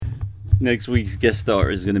Next week's guest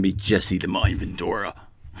star is going to be Jesse the Mind Ventura.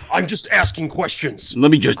 I'm just asking questions.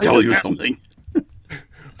 Let me just tell you something.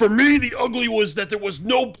 For me, the ugly was that there was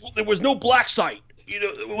no black site. You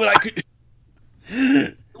know, when I could.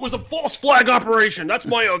 It was a false flag operation. That's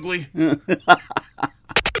my ugly.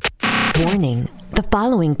 Warning. The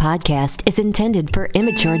following podcast is intended for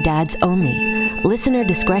immature dads only. Listener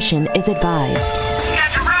discretion is advised.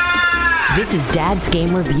 This is Dad's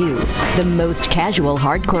Game Review, the most casual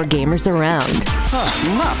hardcore gamers around.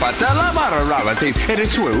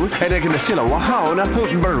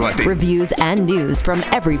 Reviews and news from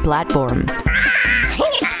every platform.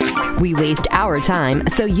 We waste our time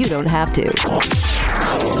so you don't have to.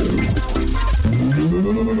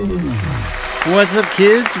 What's up,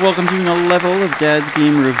 kids? Welcome to another level of Dad's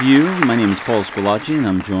Game Review. My name is Paul Spilacci, and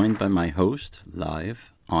I'm joined by my host,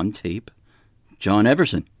 live on tape, John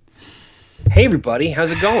Everson. Hey, everybody.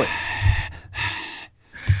 How's it going?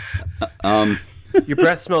 Your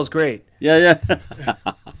breath smells great. Yeah.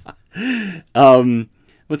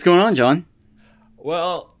 What's going on, John?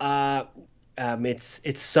 Well,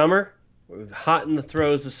 it's summer. We're hot in the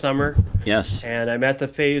throes of summer. Yes. And I'm at the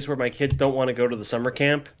phase where my kids don't want to go to the summer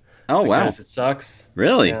camp. Oh, wow. Because it sucks.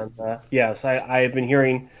 Really? And, yes, I have been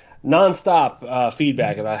hearing nonstop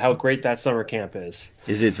feedback about how great that summer camp is.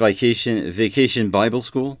 Is it vacation Bible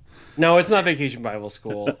school? No, it's not vacation Bible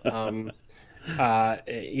school. Yeah,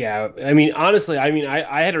 I mean, honestly,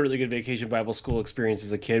 I had a really good vacation Bible school experience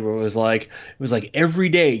as a kid where it was like every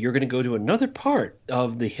day you're going to go to another part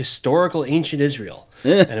of the historical ancient Israel.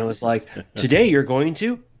 And it was like, today you're going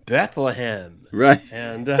to Bethlehem. Right.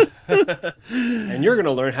 And and you're going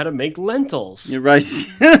to learn how to make lentils. You're right.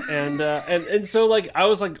 and so like I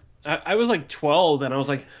was like 12 and I was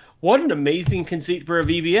like, what an amazing conceit for a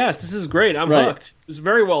VBS. This is great. I'm hooked. It was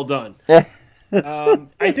very well done. I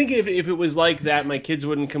think if it was like that, my kids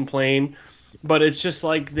wouldn't complain. But it's just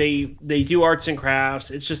like they do arts and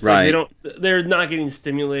crafts. It's just like they're not getting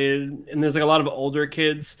stimulated. And there's like a lot of older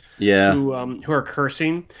kids who are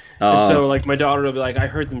cursing. And so like my daughter will be like, I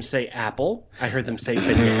heard them say apple. I heard them say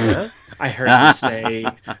banana. I heard them say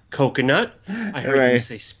coconut. I heard them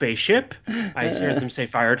say spaceship. I heard them say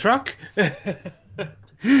fire truck.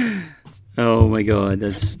 Oh my god,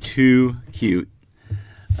 that's too cute.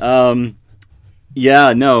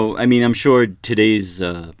 Yeah, no, I mean, I'm sure today's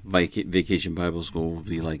vacation Bible school will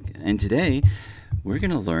be like, and today we're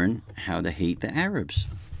going to learn how to hate the Arabs.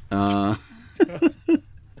 Wah,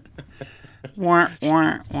 wah,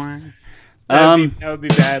 wah. That would be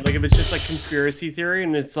bad. Like if it's just like conspiracy theory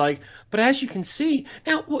and it's like, but as you can see,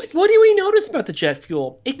 now what do we notice about the jet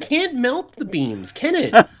fuel? It can't melt the beams, can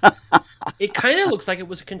it? It kind of looks like it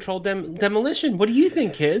was a controlled demolition. What do you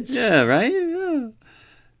think, kids? Yeah, right? Yeah.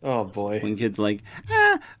 Oh, boy. When kids like,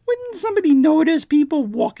 wouldn't somebody notice people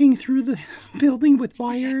walking through the building with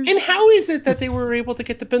wires? And how is it that they were able to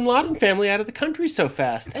get the Bin Laden family out of the country so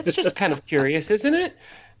fast? That's just kind of curious, isn't it?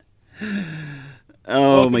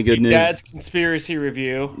 Oh, welcome my goodness. Dad's conspiracy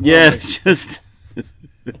review. Yeah, just...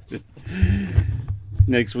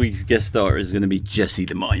 Next week's guest star is going to be Jesse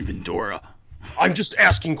the Mind Ventura. I'm just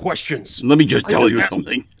asking questions. Let me just tell you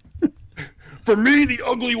something. For me, the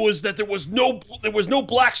ugly was that there was no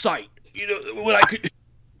black site. You know, when I could.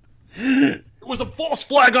 It was a false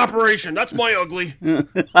flag operation. That's my ugly.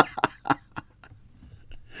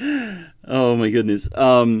 Oh my goodness.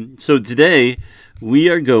 So today we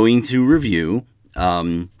are going to review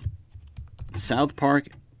South Park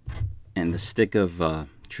and the Stick of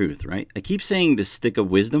Truth. Right? I keep saying the Stick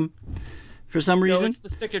of Wisdom for some reason. No, it's the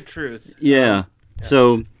Stick of Truth. Yeah. Yes,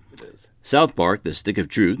 so. It is. South Park, The Stick of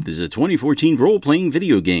Truth, is a 2014 role-playing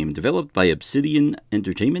video game developed by Obsidian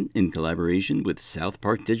Entertainment in collaboration with South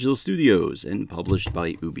Park Digital Studios and published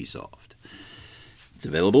by Ubisoft. It's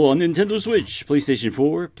available on Nintendo Switch, PlayStation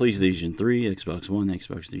 4, PlayStation 3, Xbox One,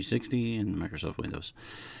 Xbox 360, and Microsoft Windows.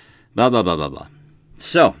 Blah, blah, blah, blah, blah.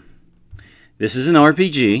 So, this is an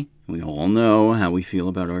RPG. We all know how we feel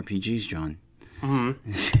about RPGs, John.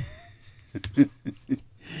 Mm-hmm.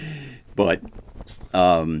 But,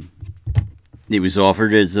 it was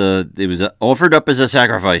offered offered up as a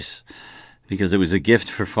sacrifice because it was a gift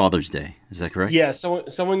for Father's Day. Is that correct? Yeah,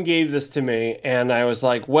 someone gave this to me, and I was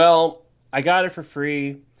like, well, I got it for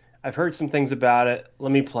free. I've heard some things about it.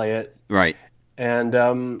 Let me play it. Right. And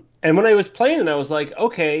when I was playing it, I was like,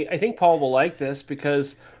 okay, I think Paul will like this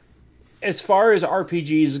because as far as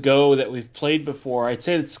RPGs go that we've played before, I'd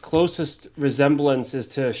say its closest resemblance is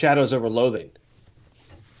to Shadows Over Loathing.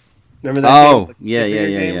 Remember that game? Oh,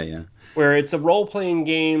 yeah. Where it's a role-playing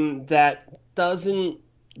game that doesn't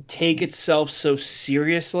take itself so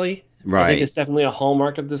seriously. Right. I think it's definitely a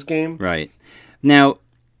hallmark of this game. Right. Now,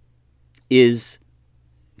 is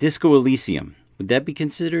Disco Elysium. Would that be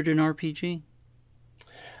considered an RPG?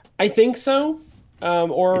 I think so.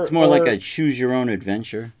 It's more like a choose your own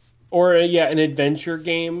adventure. Or an adventure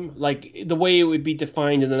game, like the way it would be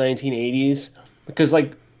defined in the 1980s, because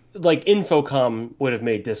like Infocom would have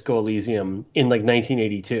made Disco Elysium in like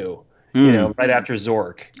 1982, right after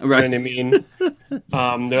Zork. Right. You know what I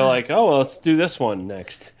mean? They're like, oh, well, let's do this one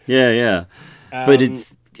next. Yeah. But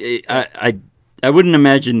I wouldn't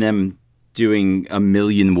imagine them doing a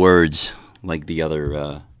million words like the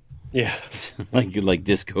other. like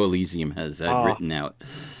Disco Elysium has written out.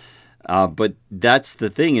 But that's the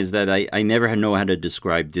thing, is that I never know how to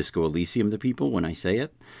describe Disco Elysium to people when I say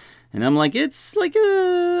it. And I'm like, it's like a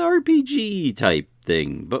RPG type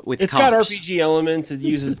thing, but with It's cops. got RPG elements. It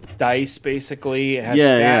uses dice, basically. It has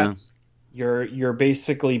stats. Yeah. You're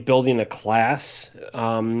basically building a class.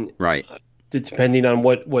 Right. Depending on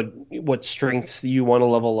what strengths you want to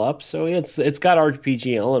level up. So it's got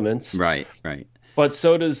RPG elements. Right. But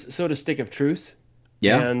so does Stick of Truth.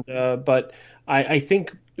 Yeah. And but I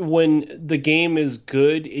think when the game is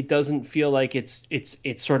good, it doesn't feel like it's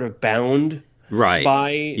sort of bound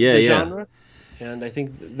by the genre. And I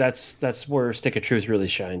think that's where Stick of Truth really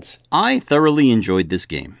shines. I thoroughly enjoyed this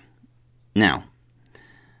game. Now,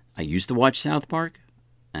 I used to watch South Park,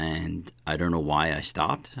 and I don't know why I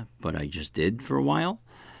stopped, but I just did for a while.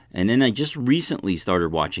 And then I just recently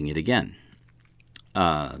started watching it again.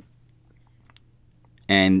 And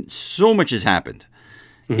so much has happened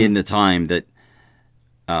in the time that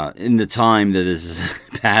has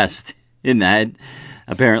passed. In that,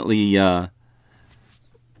 apparently,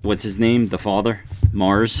 what's his name? The father,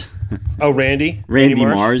 Mars. Oh, Randy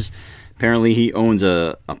Mars. Apparently, he owns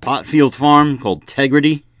a pot field farm called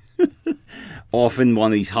Tegrity. Often,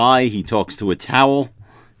 when he's high, he talks to a towel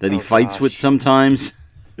that he fights with sometimes.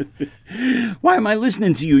 Why am I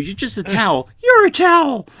listening to you? You're just a towel. You're a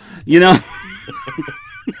towel.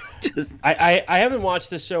 I haven't watched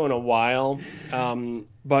this show in a while,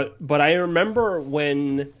 but I remember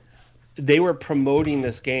when they were promoting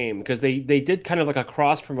this game, because they did kind of like a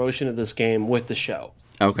cross promotion of this game with the show.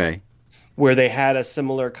 Okay. Where they had a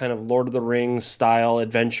similar kind of Lord of the Rings style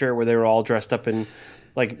adventure where they were all dressed up in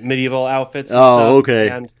like medieval outfits. And stuff. Okay.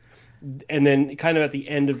 And then kind of at the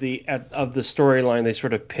end of the storyline, they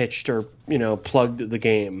sort of pitched or plugged the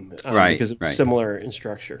game, because it was similar in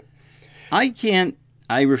structure. I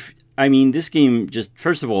mean, this game just,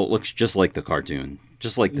 first of all, it looks just like the cartoon,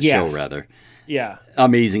 just like the show, rather. Yeah.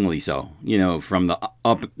 Amazingly so. From the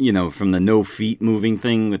up, from the no feet moving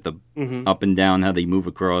thing with the up and down, how they move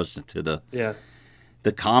across to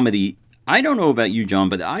the comedy. I don't know about you, John,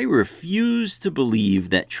 but I refuse to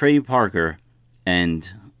believe that Trey Parker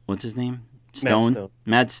and what's his name?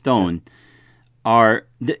 Matt Stone are,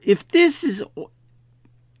 if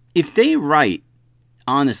they write,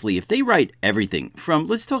 honestly, if they write everything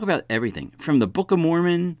let's talk about everything from the Book of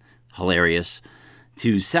Mormon, hilarious,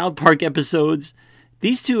 to South Park episodes,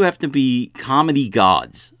 these two have to be comedy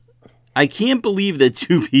gods. I can't believe that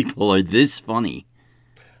two people are this funny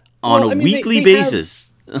on a weekly basis.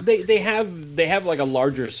 They have like a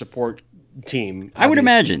larger support team, obviously. I would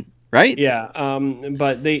imagine, right? Yeah,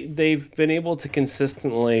 but they've been able to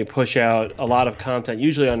consistently push out a lot of content,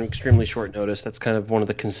 usually on extremely short notice. That's kind of one of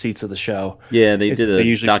the conceits of the show. Yeah, they did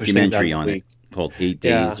a documentary on it called 8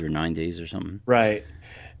 Days or 9 Days or something. Right.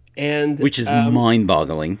 Which is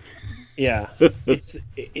mind-boggling. Yeah,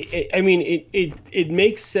 it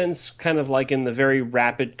makes sense, kind of like in the very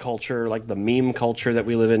rapid culture, like the meme culture that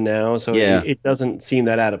we live in now. So it doesn't seem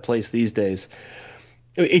that out of place these days.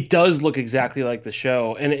 It does look exactly like the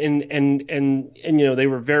show, and they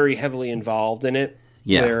were very heavily involved in it.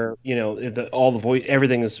 Yeah, where all the voice,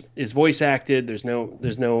 everything is voice acted. There's no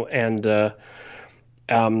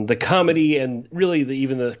the comedy and really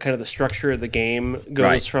even the kind of the structure of the game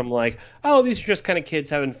goes from like, oh, these are just kind of kids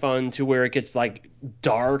having fun, to where it gets like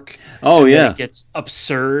dark. Oh, and then it gets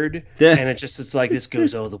absurd, and it's like, this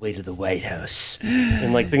goes all the way to the White House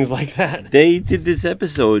and like things like that. They did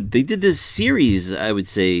this series, I would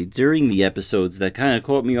say, during the episodes that kind of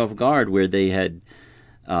caught me off guard, where they had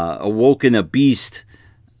awoken a beast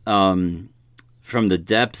from the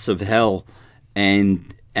depths of hell,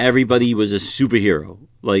 and everybody was a superhero.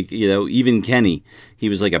 Like, even Kenny, he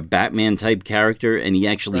was like a Batman type character, and he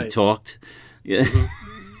actually talked. Yeah.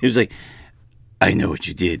 He was like, I know what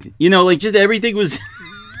you did. Just everything was.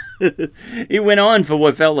 It went on for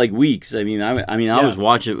what felt like weeks. I was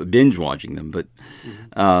binge watching them, but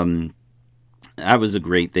that was a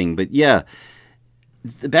great thing. But yeah,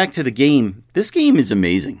 back to the game. This game is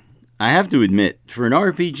amazing. I have to admit, for an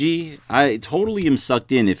RPG, I totally am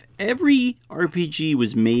sucked in. If every RPG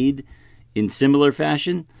was made in similar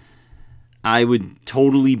fashion, I would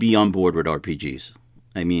totally be on board with RPGs.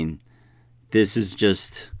 I mean, this is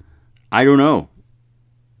just, I don't know.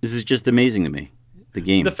 This is just amazing to me. The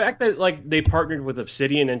game. The fact that like they partnered with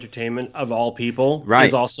Obsidian Entertainment of all people right.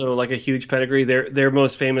 is also like a huge pedigree. They're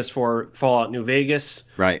most famous for Fallout New Vegas,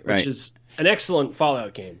 right, which is an excellent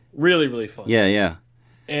Fallout game. Really, really fun. Yeah.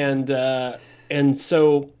 And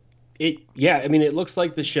so it looks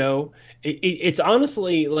like the show. It's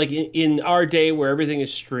honestly like in our day where everything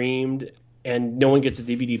is streamed and no one gets a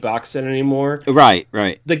DVD box set anymore. Right.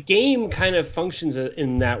 The game kind of functions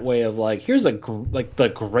in that way of like, here's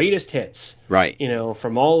the greatest hits. Right.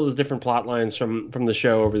 From all of the different plot lines from the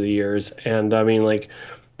show over the years. And I mean, like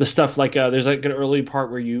the stuff like there's like an early part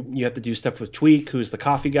where you have to do stuff with Tweak, who's the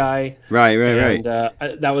coffee guy. Right. And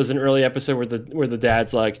that was an early episode where the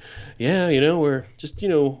dad's like, yeah, we're just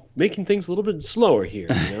making things a little bit slower here.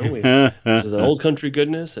 This is the old country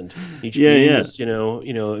goodness, and each game is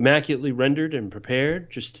immaculately rendered and prepared,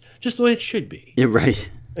 just the way it should be. Yeah, right.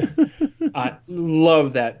 I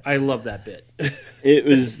love that. I love that bit.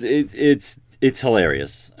 It's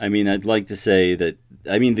hilarious. I mean, I'd like to say that.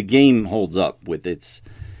 I mean, the game holds up with its.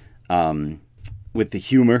 With the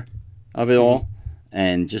humor of it all,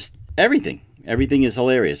 and just everything. Everything is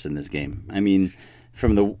hilarious in this game. I mean,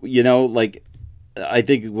 from the, like, I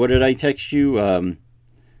think, what did I text you? I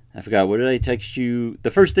forgot, what did I text you?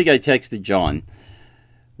 The first thing I texted John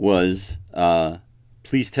was,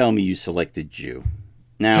 please tell me you selected Jew.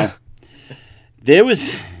 Now,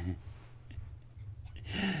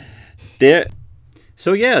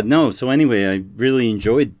 So anyway, I really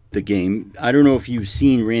enjoyed the game. I don't know if you've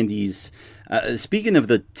seen Randy's... speaking of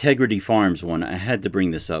the Tegrity Farms one, I had to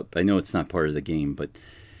bring this up. I know it's not part of the game, but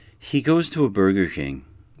he goes to a Burger King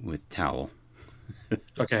with Towel.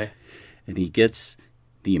 Okay. And he gets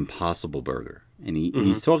the Impossible Burger. And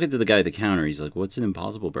he's talking to the guy at the counter. He's like, what's an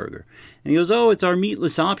Impossible Burger? And he goes, oh, it's our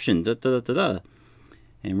meatless option. Da, da, da, da.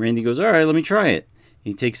 And Randy goes, all right, let me try it.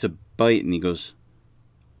 He takes a bite and he goes,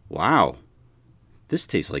 wow, this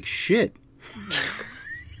tastes like shit.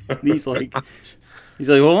 He's like,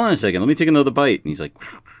 hold on a second, let me take another bite. And he's like,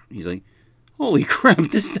 holy crap,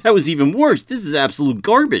 that was even worse. This is absolute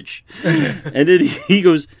garbage. And then he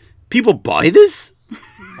goes, people buy this?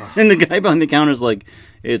 And the guy behind the counter is like,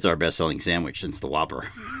 it's our best-selling sandwich since the Whopper.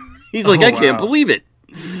 He's like, I can't believe it.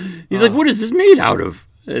 He's like, what is this made out of?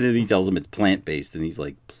 And then he tells him it's plant-based, and he's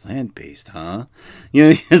like, plant-based, huh?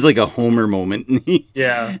 It's like a Homer moment. And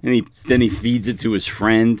then he feeds it to his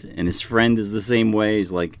friend, and his friend is the same way.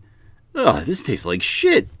 He's like, oh, this tastes like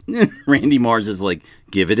shit. Randy Mars is like,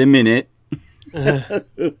 give it a minute.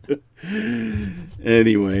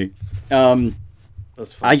 Anyway,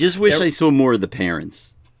 that's funny. I just wish I saw more of the parents.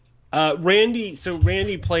 Randy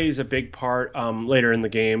plays a big part later in the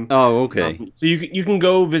game. Oh, okay. So you can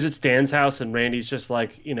go visit Stan's house, and Randy's just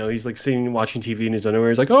like, he's like sitting watching TV in his underwear.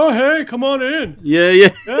 He's like, oh, hey, come on in. Yeah,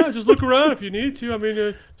 just look around if you need to. I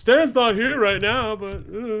mean, Stan's not here right now, but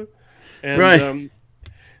right.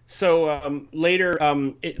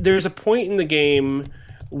 Later, there's a point in the game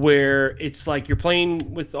where it's like you're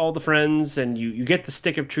playing with all the friends, and you get the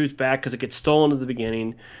stick of truth back because it gets stolen at the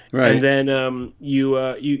beginning. Right. And then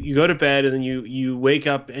you go to bed, and then you wake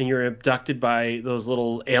up and you're abducted by those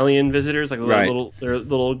little alien visitors, like they're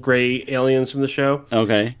little gray aliens from the show.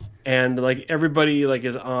 Okay. And like everybody like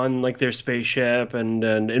is on like their spaceship, and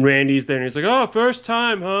Randy's there, and he's like, oh, first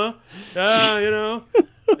time, huh?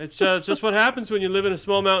 It's just what happens when you live in a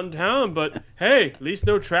small mountain town, but hey, at least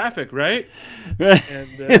no traffic, right?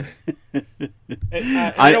 And,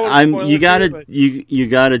 you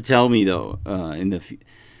gotta tell me though.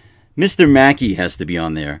 Mr. Mackey has to be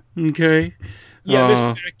on there, okay?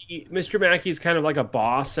 Yeah, Mr. Mackey's kind of like a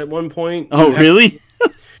boss at one point. Oh, really?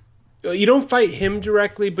 You don't fight him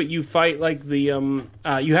directly, but you fight like the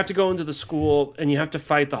you have to go into the school and you have to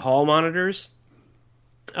fight the hall monitors.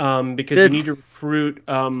 Because you need to recruit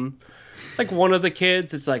like one of the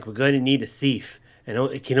kids. It's like, we're going to need a thief, and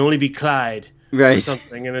it can only be Clyde, right? Or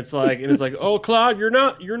something. And it's like, oh, Clyde, you're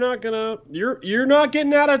not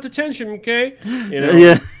getting out of detention, okay?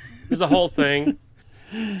 Yeah. There's a whole thing.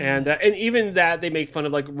 And even that, they make fun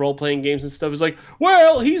of like role-playing games and stuff. It's like,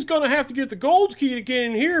 well, he's gonna have to get the gold key to get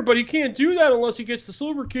in here, but he can't do that unless he gets the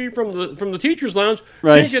silver key from the teacher's lounge.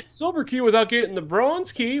 Right. He can't get the silver key without getting the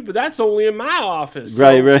bronze key, but that's only in my office.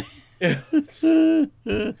 Right. It's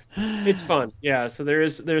fun. Yeah. So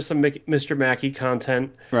there's some Mr. Mackey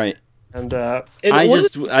content. Right. And I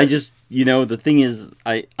just the thing is,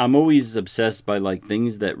 I'm always obsessed by like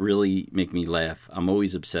things that really make me laugh. I'm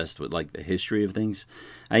always obsessed with like the history of things.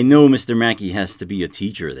 I know Mr. Mackey has to be a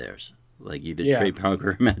teacher of theirs. like either Trey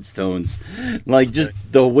Parker or Matt Stone's. Like, just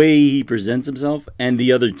the way he presents himself, and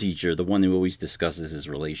the other teacher, the one who always discusses his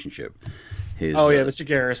relationship. Mr.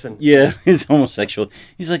 Garrison. Yeah, his homosexual.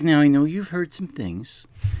 He's like, now I know you've heard some things,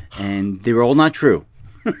 and they were all not true.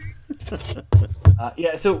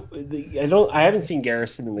 So I haven't seen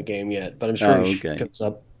Garrison in the game yet, but I'm sure he comes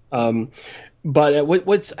up. But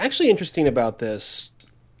what's actually interesting about this,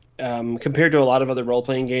 compared to a lot of other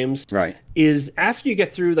role-playing games, right, is after you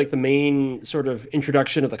get through like the main sort of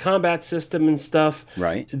introduction of the combat system and stuff,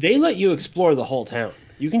 right, they let you explore the whole town.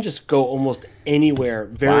 You can just go almost anywhere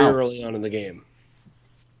very early on in the game.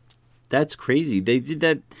 That's crazy. They did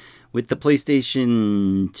that with the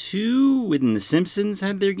PlayStation 2 when The Simpsons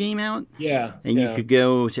had their game out. Yeah. And you could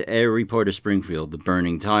go to every part of Springfield, the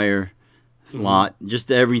burning tire lot,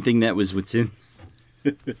 just everything that was within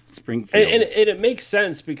Springfield. And it makes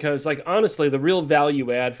sense because, like, honestly, the real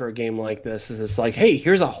value add for a game like this is it's like, hey,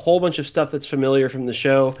 here's a whole bunch of stuff that's familiar from the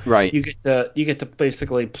show. Right. You get to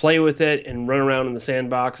basically play with it and run around in the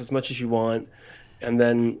sandbox as much as you want. And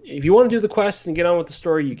then if you want to do the quest and get on with the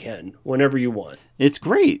story, you can whenever you want. It's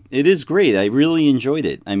great. It is great. I really enjoyed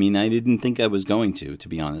it. I mean, I didn't think I was going to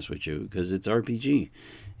be honest with you, because it's RPG.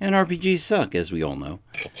 And RPGs suck, as we all know.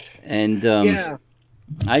 And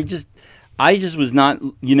I just was not,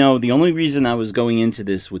 the only reason I was going into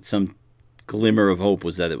this with some glimmer of hope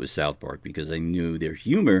was that it was South Park, because I knew their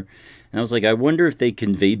humor. And I was like, I wonder if they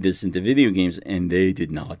conveyed this into video games, and they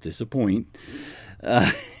did not disappoint.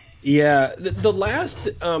 Yeah, the last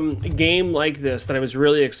game like this that I was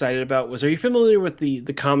really excited about was, are you familiar with the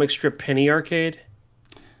comic strip Penny Arcade?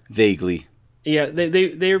 Vaguely. Yeah, they've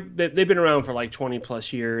been around for like 20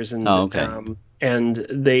 plus years, and and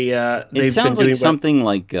they've it sounds been like something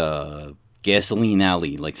like Gasoline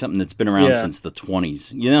Alley, like something that's been around since the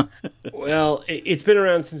 20s, Well, it's been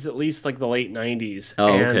around since at least like the late 90s. Oh,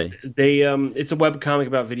 and okay. They it's a webcomic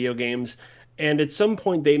about video games, and at some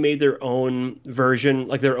point they made their own version,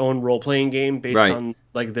 like their own role-playing game based on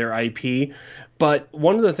like their IP. But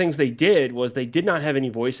one of the things they did was they did not have any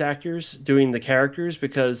voice actors doing the characters,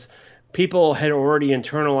 because people had already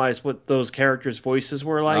internalized what those characters' voices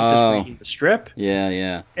were like just reading the strip.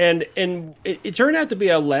 Yeah. And it turned out to be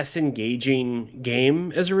a less engaging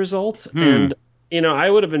game as a result. And, I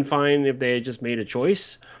would have been fine if they had just made a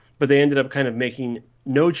choice, but they ended up kind of making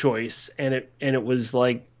no choice, and it was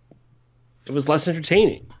like, it was less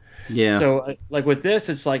entertaining. Yeah. So like with this,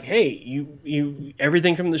 it's like, hey, you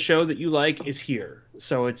everything from the show that you like is here.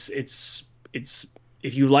 So it's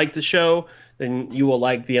if you like the show, then you will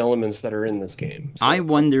like the elements that are in this game. So. I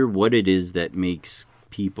wonder what it is that makes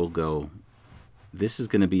people go, this is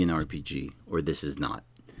going to be an RPG, or this is not.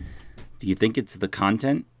 Do you think it's the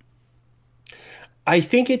content? I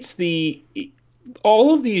think it's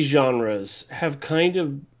all of these genres have kind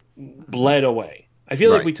of bled away. I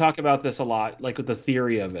feel like we talk about this a lot, like with the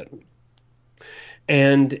theory of it.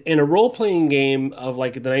 And in a role-playing game of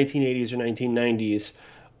like the 1980s or 1990s,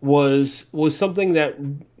 was something that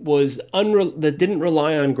that didn't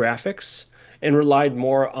rely on graphics and relied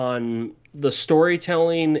more on the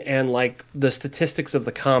storytelling and like the statistics of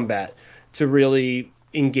the combat to really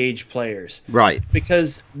engage players. Right.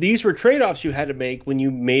 Because these were trade-offs you had to make when you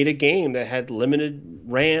made a game that had limited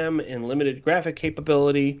RAM and limited graphic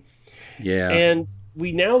capability. Yeah. And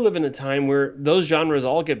we now live in a time where those genres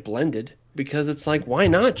all get blended, because it's like, why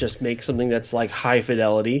not just make something that's like high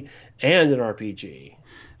fidelity and an RPG?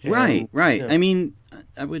 Right. I mean,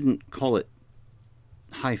 I wouldn't call it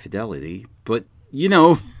high fidelity, but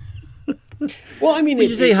well, I mean, when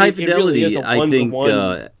you say high fidelity, really I think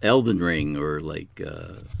Elden Ring, or like,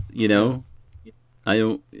 I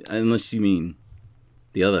don't, unless you mean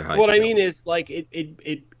the other high. What fidelity. I mean is like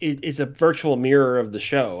it is a virtual mirror of the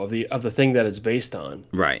show, of the thing that it's based on.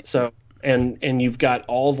 Right. So and you've got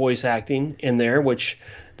all voice acting in there, which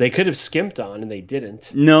they could have skimped on, and they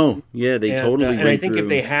didn't. No, yeah, they totally. And I think if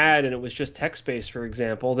they had, and it was just text based, for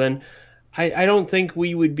example, then I don't think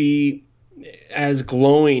we would be as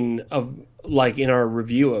glowing of like in our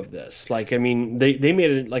review of this. Like, I mean, they made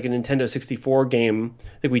it like a Nintendo 64 game.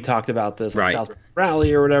 I think we talked about this, like South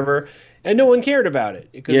Rally or whatever, and no one cared about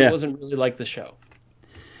it because it wasn't really like the show.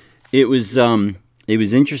 It was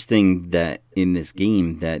interesting that in this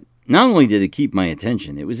game that not only did it keep my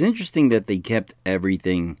attention, it was interesting that they kept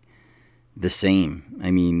everything the same.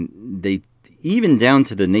 I mean, they even down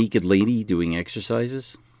to the naked lady doing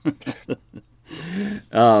exercises.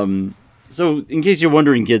 So, in case you're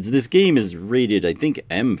wondering, kids, this game is rated, I think,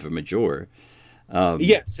 M for mature.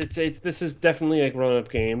 Yes, this is definitely a grown-up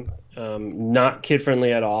game. Not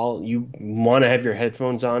kid-friendly at all. You want to have your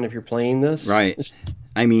headphones on if you're playing this. Right.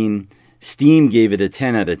 I mean, Steam gave it a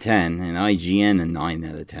 10 out of 10, and IGN a 9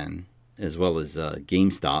 out of 10, as well as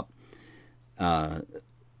GameStop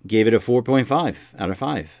gave it a 4.5 out of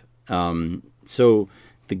 5. So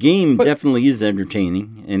the game definitely is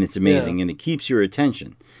entertaining, and it's amazing, and it keeps your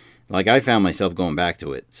attention. Like, I found myself going back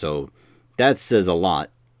to it, so that says a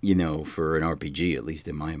lot, for an RPG, at least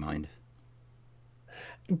in my mind.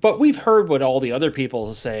 But we've heard what all the other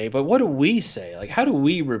people say, but what do we say? Like, how do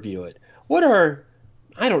we review it? What are,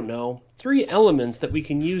 I don't know, 3 elements that we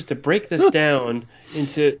can use to break this down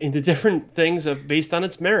into different things based on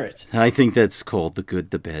its merit? I think that's called the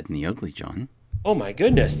good, the bad, and the ugly, John. Oh my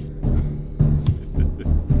goodness.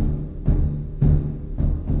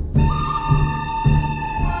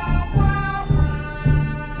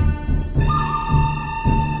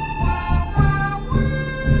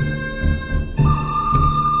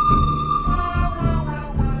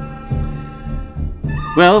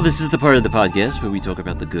 Well, this is the part of the podcast where we talk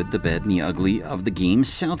about the good, the bad, and the ugly of the game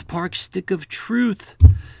South Park Stick of Truth.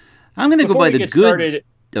 I'm going to go by the good...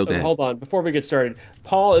 Okay. Hold on. Before we get started,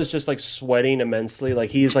 Paul is just like sweating immensely. Like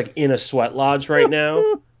he's like in a sweat lodge right now.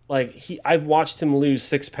 Like I've watched him lose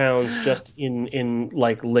 6 pounds just in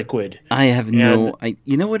like liquid. I have you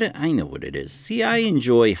know what? I know what it is. See, I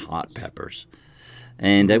enjoy hot peppers.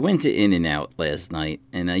 And I went to In-N-Out last night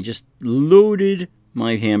and I just loaded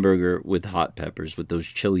my hamburger with hot peppers, with those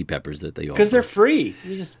chili peppers that they offer. Because they're free.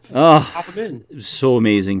 You just pop them in. It was so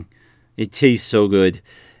amazing. It tastes so good.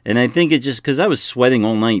 And I think it just, because I was sweating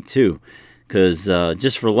all night too. Because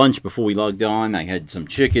just for lunch before we logged on, I had some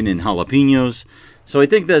chicken and jalapenos. So I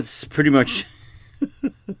think that's pretty much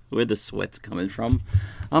where the sweat's coming from.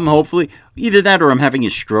 I'm hopefully, either that or I'm having a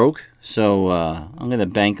stroke. So I'm going to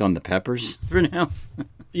bank on the peppers for now.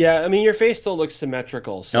 Yeah, I mean, your face still looks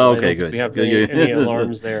symmetrical. So okay, good. We have any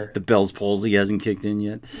alarms there. The Bell's palsy hasn't kicked in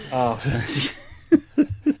yet. Oh.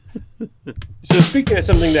 So speaking of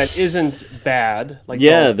something that isn't bad, like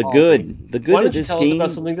the good of this game. Why don't you tell us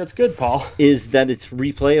about something that's good, Paul? Is that it's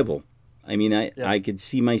replayable. I mean, I could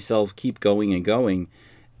see myself keep going and going,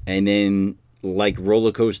 and then like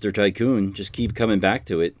Roller Coaster Tycoon, just keep coming back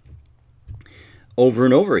to it over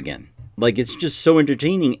and over again. Like, it's just so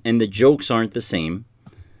entertaining, and the jokes aren't the same.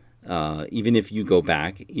 Even if you go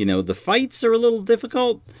back, the fights are a little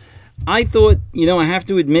difficult. I thought, I have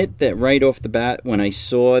to admit that right off the bat, when I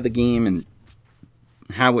saw the game and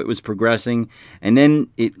how it was progressing, and then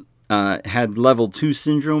it had level 2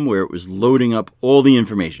 syndrome where it was loading up all the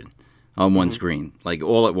information on one screen, like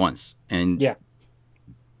all at once. And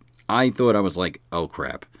I thought, I was like, oh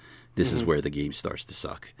crap, this is where the game starts to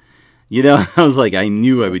suck. I was like, I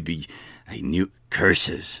knew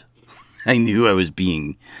curses. I knew I was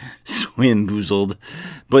being swinboozled,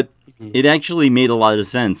 but it actually made a lot of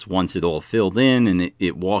sense once it all filled in and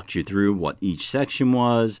it walked you through what each section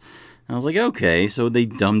was. And I was like, okay, so they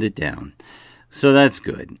dumbed it down. So that's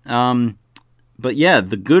good. But yeah,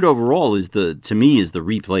 the good overall to me is the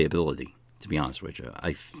replayability, to be honest with you.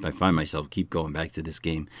 I find myself keep going back to this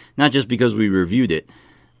game, not just because we reviewed it,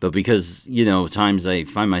 but because, times I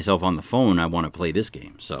find myself on the phone, I want to play this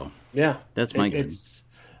game. So yeah, that's my good.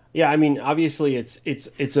 Yeah, I mean, obviously,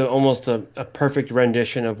 it's almost a perfect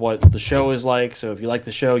rendition of what the show is like. So if you like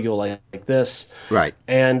the show, you'll like this. Right.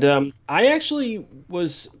 And I actually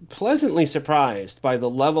was pleasantly surprised by the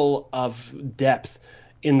level of depth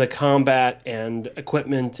in the combat and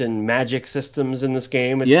equipment and magic systems in this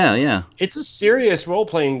game. It's a serious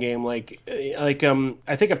role-playing game. Like I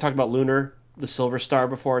think I've talked about Lunar, the Silver Star,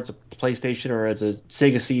 before. It's a PlayStation or it's a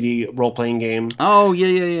Sega CD role-playing game. Oh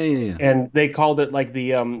yeah. And they called it like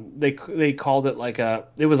they called it like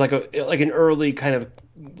it was like an early kind of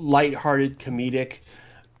lighthearted comedic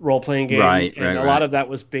role-playing game. Right. A lot of that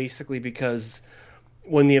was basically because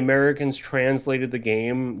when the Americans translated the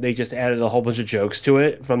game, they just added a whole bunch of jokes to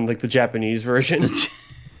it from like the Japanese version.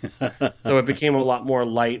 So it became a lot more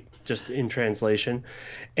light just in translation.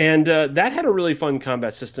 And that had a really fun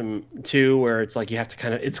combat system too, where it's like you have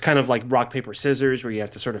to it's kind of like rock, paper, scissors, where you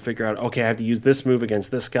have to sort of figure out, okay, I have to use this move against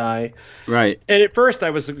this guy. Right. And at first I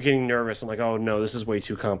was getting nervous. I'm like, oh no, this is way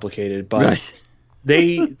too complicated. But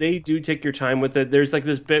they do take your time with it. There's like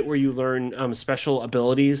this bit where you learn special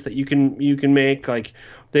abilities that you can make. Like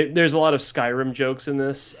there's a lot of Skyrim jokes in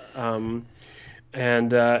this.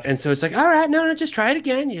 And so it's like, all right, no, just try it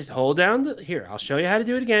again. You just hold down here. I'll show you how to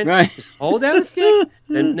do it again. Right. Just hold down the stick,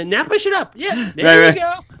 and now push it up. Yeah, there you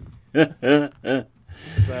go.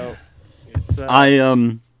 So it's.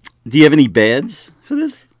 Do you have any bads for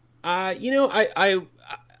this? I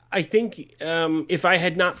think if I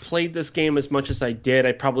had not played this game as much as I did,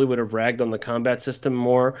 I probably would have ragged on the combat system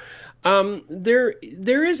more.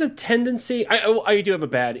 There is a tendency. I do have a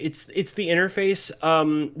bad. It's the interface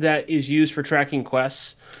that is used for tracking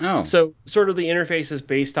quests. Oh. So sort of the interface is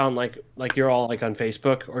based on like you're all like on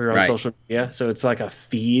Facebook or you're on social media. So it's like a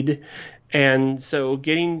feed, and so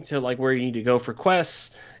getting to like where you need to go for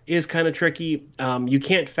quests is kind of tricky. You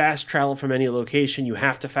can't fast travel from any location. You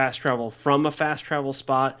have to fast travel from a fast travel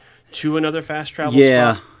spot to another fast travel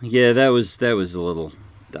spot. Yeah, that was a little.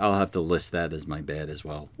 I'll have to list that as my bad as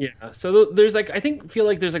well. Yeah, so there's like feel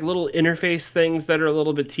like there's like little interface things that are a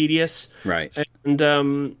little bit tedious, right?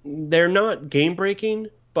 And they're not game breaking,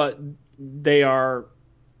 but they're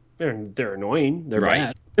annoying. They're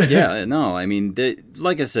right. bad. Yeah, no, I mean,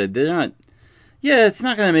 like I said, they're not. Yeah, it's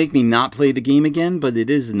not gonna make me not play the game again, but it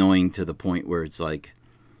is annoying to the point where it's like,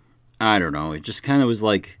 I don't know. It just kind of was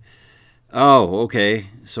like, oh, okay,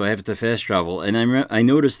 so I have to fast travel. And I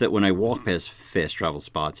noticed that when I walk past fast travel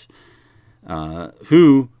spots,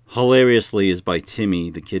 who, hilariously, is by Timmy,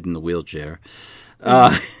 the kid in the wheelchair,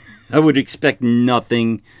 I would expect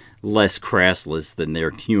nothing less crassless than their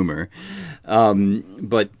humor.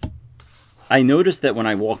 But I noticed that when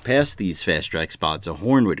I walk past these fast track spots, a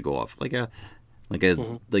horn would go off, like an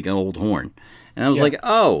old horn. And I was like,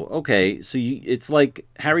 oh, okay, so it's like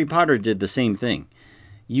Harry Potter did the same thing.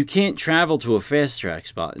 You can't travel to a fast track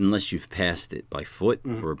spot unless you've passed it by foot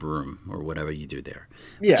or a broom or whatever you do there,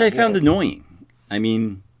 which I found annoying. I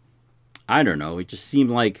mean, I don't know. It just seemed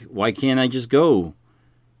like, why can't I just go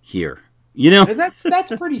here? You know? And that's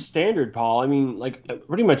pretty standard, Paul. I mean, like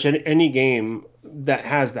pretty much any game that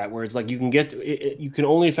has that, where it's like you can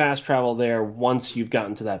only fast travel there once you've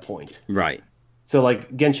gotten to that point. Right. So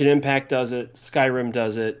like Genshin Impact does it, Skyrim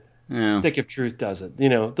does it, Stick of Truth does it. You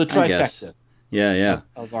know, the trifecta. Yeah.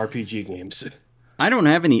 Of RPG games. I don't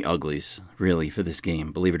have any uglies really for this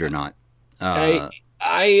game, believe it or not.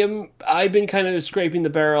 I've been kind of scraping the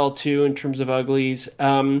barrel too in terms of uglies.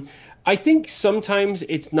 I think sometimes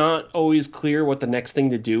it's not always clear what the next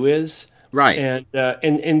thing to do is. Right.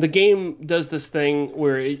 And the game does this thing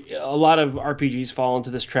where a lot of RPGs fall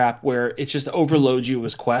into this trap where it just overloads you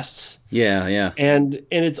with quests. Yeah. And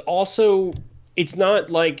it's not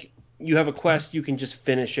like you have a quest, you can just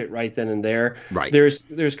finish it right then and there. Right.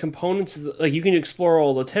 There's components, like you can explore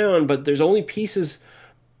all the town, but there's only pieces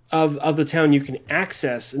of the town you can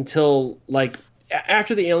access until like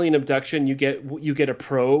after the alien abduction. You get a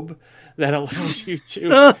probe that allows you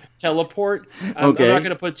to teleport. I'm not going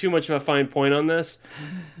to put too much of a fine point on this,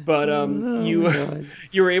 but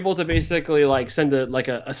you were able to basically like send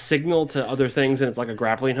a signal to other things, and it's like a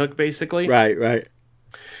grappling hook basically. Right.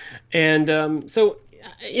 And so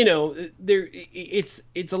you know, it's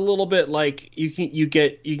a little bit like you can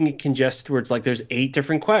get congested where it's like there's 8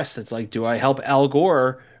 different quests. It's like, do I help Al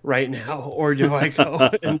Gore right now, or do I go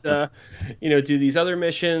and do these other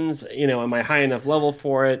missions? You know, am I high enough level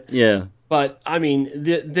for it? Yeah. But I mean,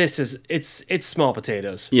 it's small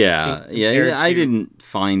potatoes. Yeah. I didn't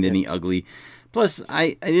find any ugly. Plus,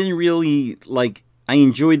 I didn't really like. I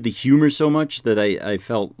enjoyed the humor so much that I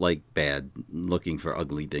felt like bad looking for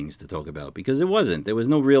ugly things to talk about, because there was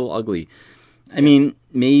no real ugly. I mean,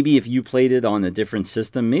 maybe if you played it on a different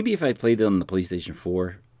system, maybe if I played it on the PlayStation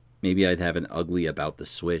 4, maybe I'd have an ugly about the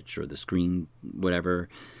Switch or the screen, whatever.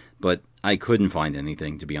 But I couldn't find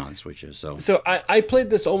anything, to be honest with you. So I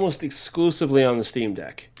played this almost exclusively on the Steam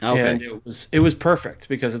Deck. Okay. And it was perfect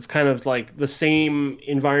because it's kind of like the same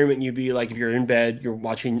environment you'd be like if you're in bed, you're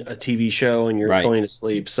watching a TV show and you're going to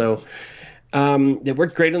sleep. So it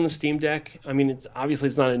worked great on the Steam Deck. I mean, it's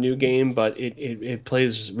not a new game, but it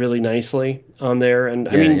plays really nicely on there. And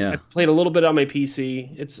I played a little bit on my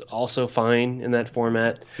PC. It's also fine in that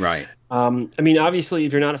format. Right. I mean, obviously,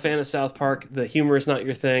 if you're not a fan of South Park, the humor is not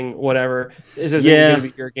your thing, whatever. This isn't going to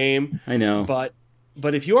be your game. I know. But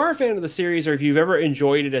if you are a fan of the series, or if you've ever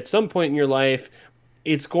enjoyed it at some point in your life,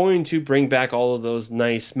 it's going to bring back all of those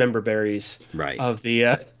nice member berries of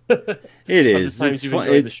the it is. It's fun.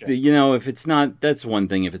 It's if it's not, that's one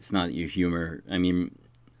thing. If it's not your humor, I mean,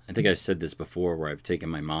 I think I've said this before, where I've taken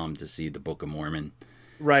my mom to see the Book of Mormon.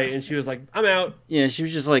 Right, and she was like, "I'm out." Yeah, she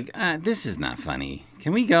was just like, "This is not funny.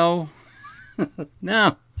 Can we go?"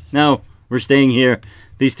 No, we're staying here.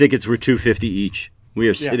 These tickets were $2.50 each. We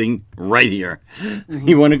are sitting right here.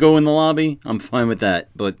 You want to go in the lobby? I'm fine with that.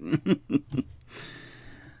 But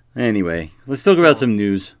anyway, let's talk about some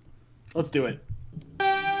news. Let's do it.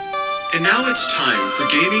 And now it's time for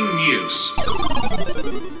gaming news.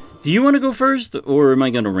 Do you want to go first, or am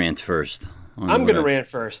I going to rant first? I'm going to rant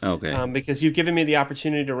first. Okay. Because you've given me the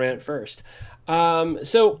opportunity to rant first.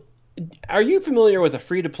 So, are you familiar with a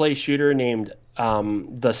free-to-play shooter named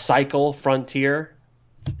The Cycle Frontier?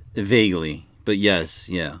 Vaguely, but yes,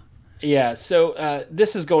 yeah. Yeah, so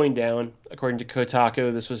this is going down according to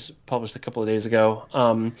Kotaku. This was published a couple of days ago,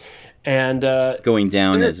 and Going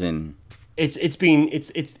down as in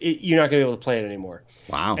you're not gonna be able to play it anymore.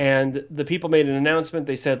 wow. And the people made an announcement.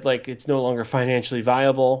 They said like it's no longer financially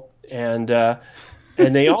viable, and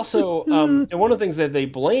they also and one of the things that they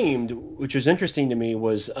blamed, which was interesting to me,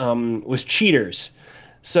 was cheaters.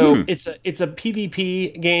 So it's a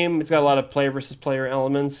PvP game. It's got a lot of player versus player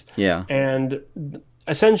elements. Yeah. And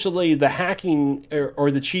essentially the hacking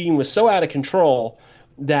or the cheating was so out of control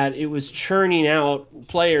that it was churning out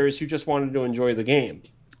players who just wanted to enjoy the game.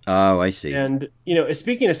 Oh, I see. And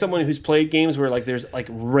speaking as someone who's played games where like there's like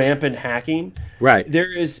rampant hacking, Right.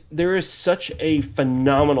 there is such a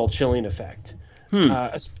phenomenal chilling effect.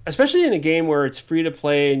 Especially in a game where it's free to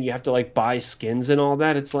play and you have to like buy skins and all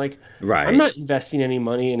that. It's like, Right. I'm not investing any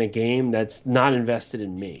money in a game that's not invested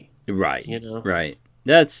in me. Right. Right.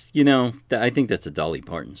 That's I think that's a Dolly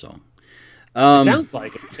Parton song. It sounds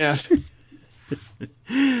like it. Yes.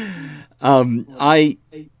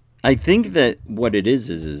 I think that what it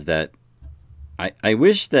is that I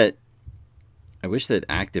wish that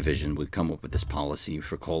Activision would come up with this policy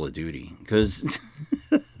for Call of Duty because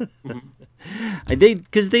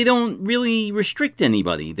they don't really restrict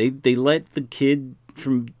anybody. They let the kid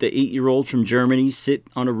from the 8-year-old from Germany sit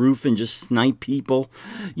on a roof and just snipe people.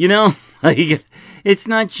 Like it's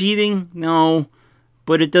not cheating, no,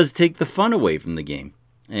 but it does take the fun away from the game.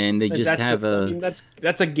 And they just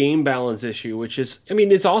that's a game balance issue, which is,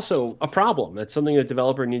 it's also a problem. That's something that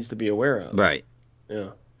developer needs to be aware of. Right.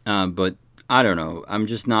 Yeah. But I don't know. I'm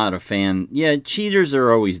just not a fan. Yeah, cheaters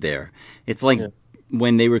are always there. It's like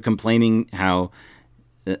when they were complaining how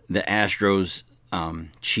the Astros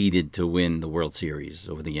cheated to win the World Series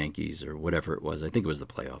over the Yankees or whatever it was. I think it was the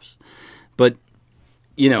playoffs. But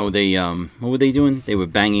they what were they doing? They were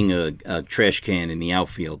banging a trash can in the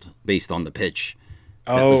outfield based on the pitch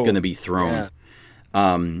that was going to be thrown.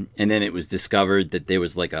 Yeah. And then it was discovered that there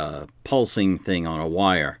was like a pulsing thing on a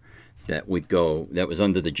wire that was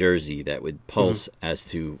under the jersey that would pulse as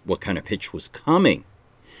to what kind of pitch was coming.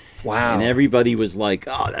 Wow. And everybody was like,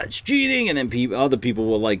 oh, that's cheating. And then other people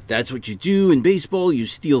were like, that's what you do in baseball. You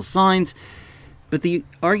steal signs. But the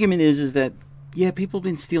argument is that, yeah, people have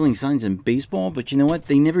been stealing signs in baseball, but you know what?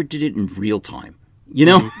 They never did it in real time.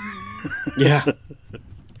 Yeah.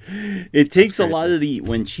 It takes a lot of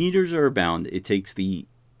when cheaters are abound, it takes the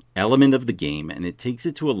element of the game and it takes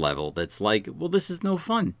it to a level that's like, well, this is no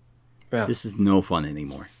fun. Yeah. This is no fun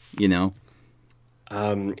anymore,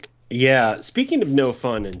 Yeah. Speaking of no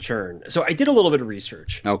fun and churn, so I did a little bit of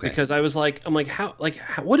research. Okay. Because I was like, how,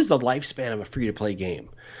 what is the lifespan of a free to play game?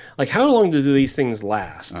 Like, how long do these things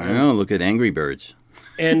last? I don't know. Look at Angry Birds.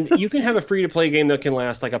 And you can have a free to play game that can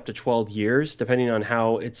last like up to 12 years, depending on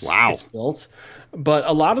how it's built. But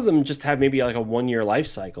a lot of them just have maybe like a 1-year life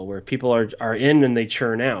cycle where people are in and they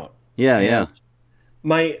churn out. Yeah, yeah.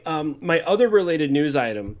 My other related news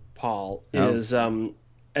item, Paul, is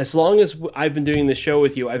as long as I've been doing this show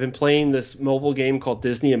with you, I've been playing this mobile game called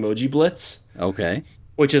Disney Emoji Blitz. Okay.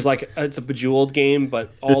 Which is like it's a Bejeweled game,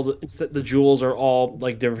 but all the jewels are all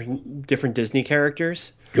like different Disney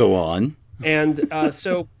characters. Go on. And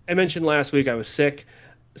so I mentioned last week I was sick.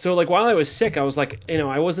 So like while I was sick, I was like,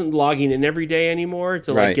 I wasn't logging in every day anymore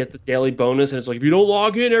to like get the daily bonus. And it's like, if you don't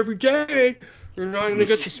log in every day, you're not going to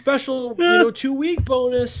get the special 2-week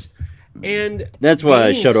bonus. And that's why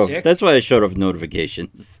I shut off. That's why I shut off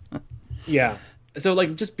notifications. Yeah. So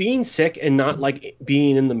like just being sick and not like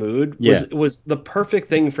being in the mood was the perfect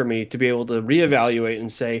thing for me to be able to reevaluate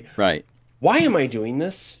and say, why am I doing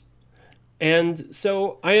this? And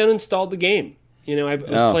so I uninstalled the game. I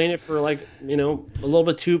was playing it for like, a little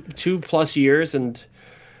bit 2+ years, and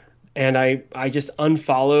I just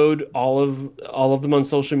unfollowed all of them on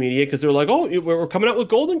social media because they were like, oh, we're coming out with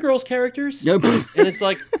Golden Girls characters. Yep. And it's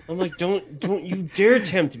like, I'm like, don't you dare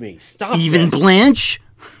tempt me. Stop. Even this. Blanche?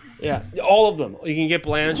 Yeah, all of them. You can get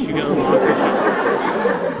Blanche. You can unlock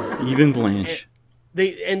her. Even Blanche.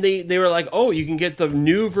 They were like, oh, you can get the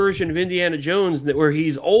new version of Indiana Jones where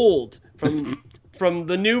he's old from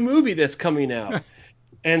the new movie that's coming out.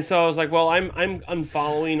 And so I was like, well, I'm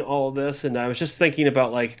unfollowing all of this, and I was just thinking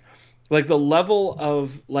about like the level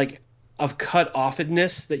of cut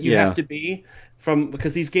offedness that you have to be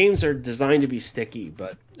because these games are designed to be sticky.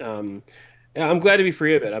 But I'm glad to be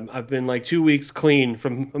free of it. I've been like 2 weeks clean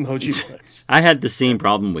from Emoji Blitz. I had the same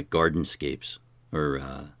problem with Gardenscapes or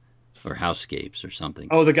Housescapes or something.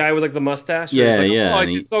 Oh, the guy with like the mustache? Yeah, like, yeah. Oh,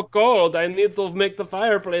 it's so cold. I need to make the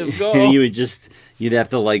fireplace go. And you'd have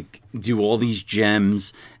to like do all these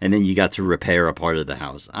gems, and then you got to repair a part of the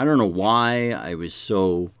house. I don't know why I was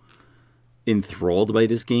so enthralled by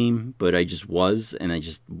this game, but I just was, and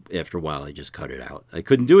after a while I just cut it out. I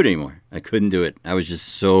couldn't do it anymore. I couldn't do it. I was just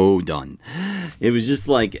so done. It was just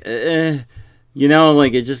like, like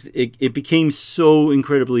it became so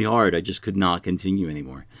incredibly hard. I just could not continue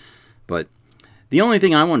anymore. But the only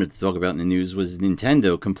thing I wanted to talk about in the news was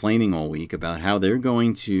Nintendo complaining all week about how they're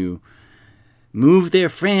going to move their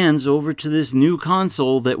fans over to this new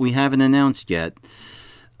console that we haven't announced yet.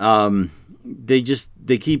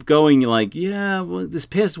 They keep going like, yeah, well, this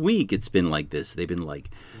past week it's been like this. They've been like,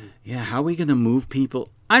 yeah, how are we going to move people?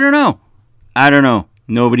 I don't know.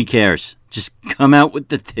 Nobody cares. Just come out with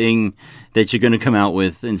the thing that you're going to come out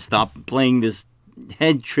with and stop playing this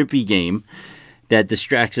head trippy game that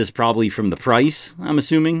distracts us probably from the price, I'm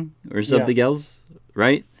assuming, or something else,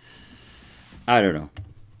 right? I don't know.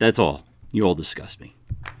 That's all. You all disgust me.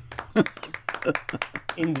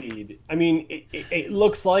 Indeed. I mean, it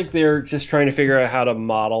looks like they're just trying to figure out how to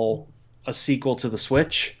model a sequel to the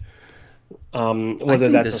Switch. Whether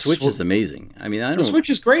that's the Switch is amazing. I mean, the Switch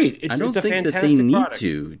is great. It's a think fantastic that they need product.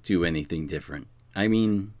 to do anything different. I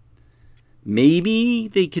mean, maybe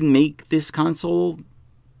they can make this console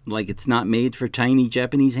like it's not made for tiny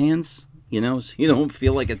Japanese hands, so you don't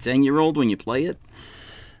feel like a 10-year-old when you play it.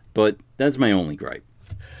 But that's my only gripe.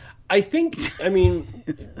 I mean,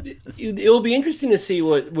 it'll be interesting to see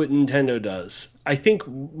what Nintendo does. I think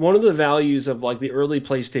one of the values of like the early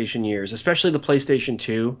PlayStation years, especially the PlayStation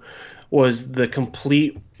 2, was the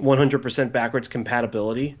complete 100% backwards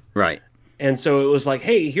compatibility. Right. And so it was like,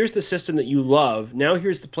 hey, here's the system that you love. Now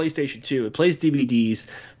here's the PlayStation 2. It plays DVDs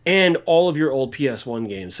and all of your old PS1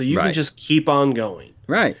 games. So you can just keep on going.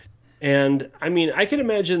 Right. And I mean, I can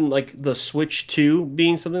imagine like the Switch 2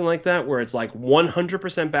 being something like that, where it's like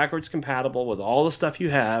 100% backwards compatible with all the stuff you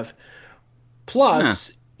have.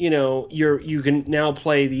 Plus, you can now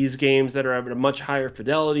play these games that are at a much higher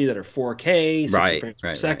fidelity, that are 4K, 60 frames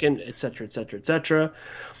per second, et cetera, et cetera, et cetera.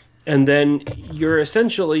 And then you're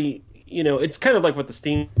essentially, it's kind of like what the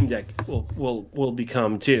Steam Deck will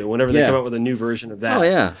become too, whenever they come out with a new version of that. Oh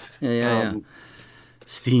yeah.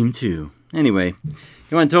 Steam 2. Anyway,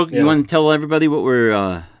 you want to talk? You want to tell everybody what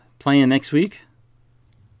we're playing next week?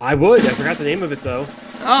 I would. I forgot the name of it though.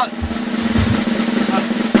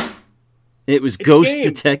 It was Ghost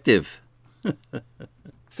Detective.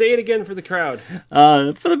 Say it again for the crowd.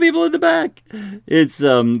 For the people in the back, it's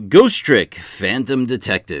Ghost Trick Phantom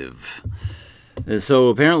Detective. So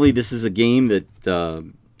apparently, this is a game that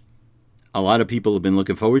a lot of people have been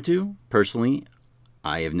looking forward to. Personally,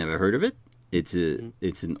 I have never heard of it. It's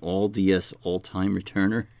an all DS all time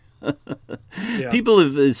returner. People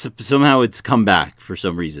have somehow it's come back for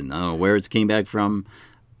some reason. I don't know where it's came back from.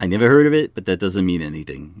 I never heard of it, but that doesn't mean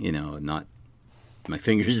anything. Not my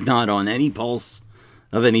finger's not on any pulse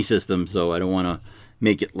of any system, so I don't want to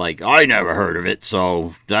make it like I never heard of it.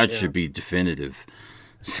 So that should be definitive.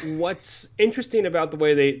 What's interesting about the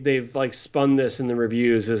way they've like spun this in the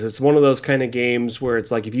reviews is it's one of those kind of games where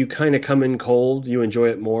it's like if you kind of come in cold, you enjoy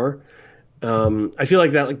it more. I feel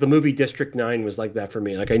like that, like the movie District 9 was like that for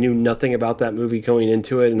me. Like I knew nothing about that movie going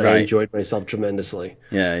into it, and I enjoyed myself tremendously.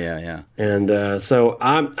 Yeah. And so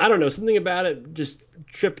I don't know, something about it just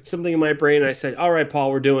tripped something in my brain. I said, "All right,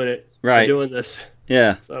 Paul, we're doing it. Right, we're doing this."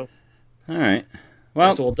 Yeah. So, all right.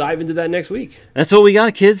 Well, so we'll dive into that next week. That's all we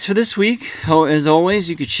got, kids, for this week. As always,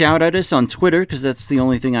 you could shout at us on Twitter because that's the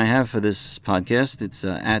only thing I have for this podcast. It's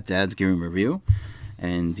at Dad's Game Review.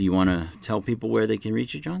 And do you want to tell people where they can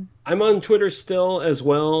reach you, John? I'm on Twitter still as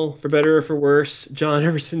well, for better or for worse. John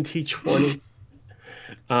Everson T20.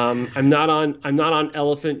 I'm not on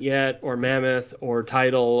Elephant yet, or Mammoth, or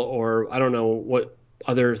Tidal, or I don't know what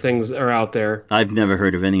other things are out there. I've never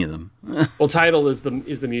heard of any of them. Well, Tidal is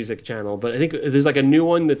the music channel, but I think there's like a new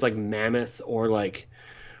one that's like Mammoth, or like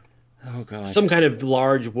some kind of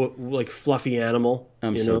large like fluffy animal.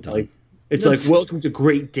 I'm so done. Like it's like welcome to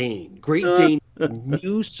Great Dane. Great Dane.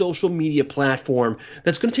 New social media platform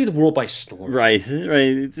that's going to take the world by storm. Right.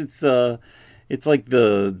 It's like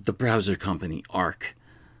the browser company Arc.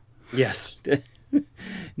 Yes.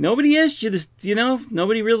 Nobody asked you this.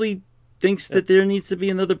 Nobody really thinks that there needs to be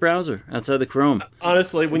another browser outside the Chrome.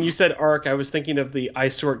 Honestly, when you said Arc, I was thinking of the I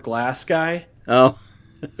Sort Glass guy. Oh.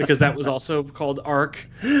 Because that was also called Arc,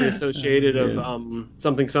 associated of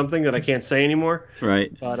something that I can't say anymore.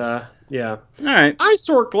 Right. But yeah. All right. I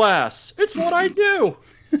sort glass. It's what I do.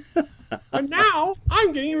 And now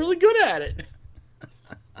I'm getting really good at it.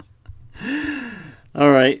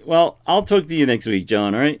 All right. Well, I'll talk to you next week,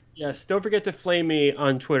 John. All right. Yes. Don't forget to flame me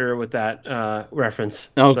on Twitter with that reference.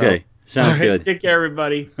 Okay. Sounds good. Take care,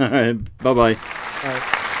 everybody. All right. Bye-bye.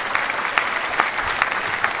 Bye.